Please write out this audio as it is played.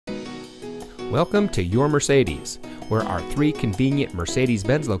Welcome to Your Mercedes, where our 3 convenient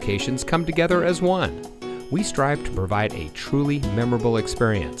Mercedes-Benz locations come together as one. We strive to provide a truly memorable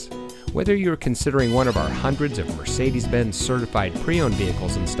experience. Whether you're considering one of our hundreds of Mercedes-Benz certified pre-owned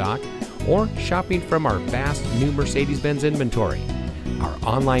vehicles in stock, or shopping from our vast new Mercedes-Benz inventory, our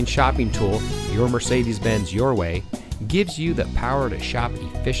online shopping tool, Your Mercedes-Benz Your Way, gives you the power to shop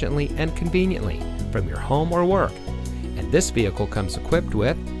efficiently and conveniently from your home or work. And this vehicle comes equipped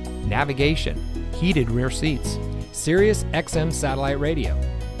with navigation, heated rear seats, Sirius XM satellite radio,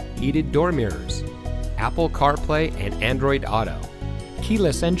 heated door mirrors, Apple CarPlay and Android Auto,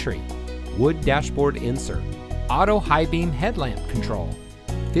 keyless entry, wood dashboard insert, auto high beam headlamp control,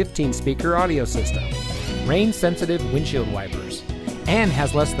 15-speaker audio system, rain-sensitive windshield wipers, and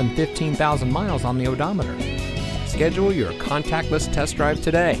has less than 15,000 miles on the odometer. Schedule your contactless test drive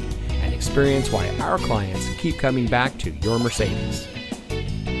today and experience why our clients keep coming back to Your Mercedes.